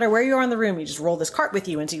 So no matter where you are in the room, you just roll this cart with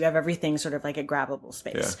you. And so you have everything sort of like a grabbable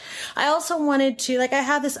space. Yeah. I also wanted to, I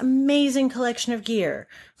had this amazing collection of gear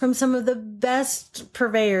from some of the best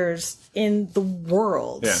purveyors in the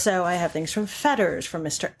world. Yeah. So I have things from Fetters, from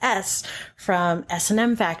Mr. S, from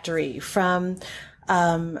S&M Factory, from,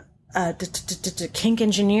 Kink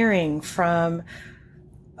Engineering, from,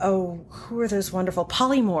 who are those wonderful?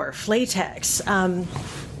 Polymorph, Latex, and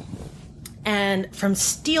from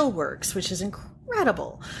Steelworks, which is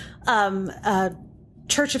incredible.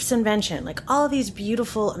 Church of Sinvention, all of these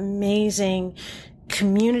beautiful, amazing,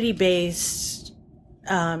 community-based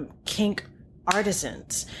kink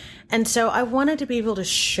artisans. And so I wanted to be able to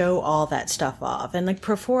show all that stuff off. And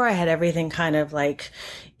before, I had everything kind of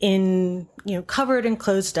in, covered and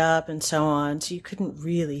closed up and so on. So you couldn't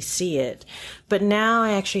really see it. But now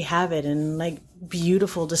I actually have it in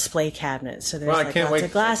beautiful display cabinets. So there's lots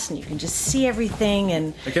of glass and you can just see everything.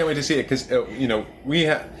 And I can't wait to see it because, we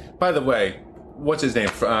have, by the way, what's his name?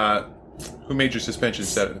 Who made your suspension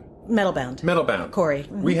set? Metalbound. Corey.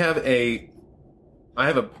 Mm-hmm. I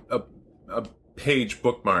have a page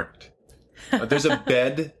bookmarked. There's a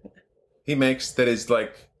bed he makes that is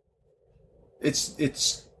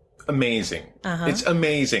it's amazing. Uh-huh. It's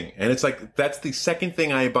amazing. And it's that's the second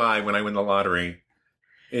thing I buy when I win the lottery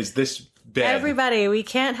is this bed. Everybody, we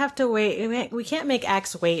can't have to wait. We can't make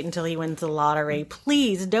Axe wait until he wins the lottery.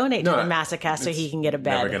 Please donate to the Massacast so he can get a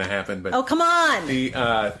bed. Never going to happen. But come on.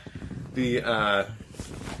 The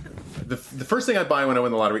first thing I buy when I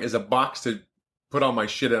win the lottery is a box to put all my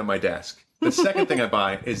shit on my desk. The second thing I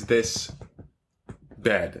buy is this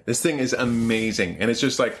bed. This thing is amazing. And it's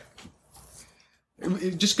just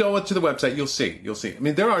just go to the website. You'll see. I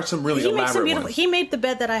mean, there are some really elaborate ones. He made the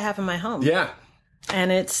bed that I have in my home. Yeah.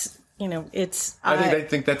 And it's, it's... I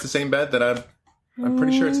think that's the same bed that I'm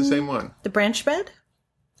pretty sure it's the same one. The branch bed?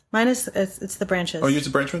 Mine is, it's the branches. Oh, you use the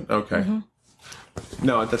branch one? Okay. Mm-hmm.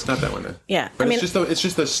 No, that's not that one then. Yeah. But it's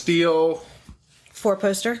just a steel...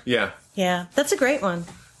 4-poster? Yeah. Yeah. That's a great one.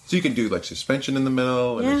 So you can do suspension in the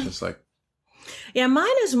middle and it's just Yeah, mine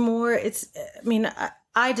is more,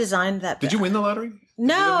 I designed that. Did you win the lottery?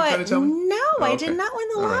 No, I did not win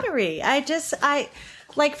the lottery. Right.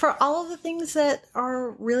 For all of the things that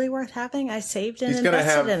are really worth having, I saved and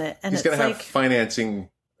invested in it. And he's going to have financing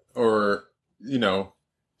or,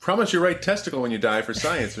 promise your right testicle when you die for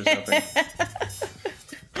science or something.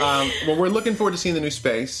 Well, we're looking forward to seeing the new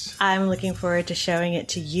space. I'm looking forward to showing it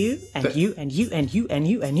to you and you and you and you and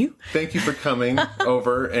you and you. Thank you for coming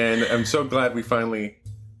over, and I'm so glad we finally...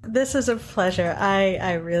 This is a pleasure.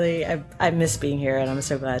 I miss being here, and I'm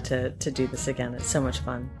so glad to do this again. It's so much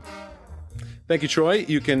fun. Thank you, Troy.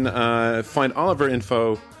 You can find all of our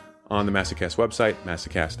info on the Massacast website,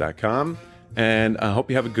 massacast.com, and I hope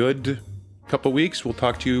you have a good couple weeks. We'll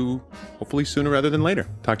talk to you hopefully sooner rather than later.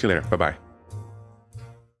 Talk to you later. Bye-bye.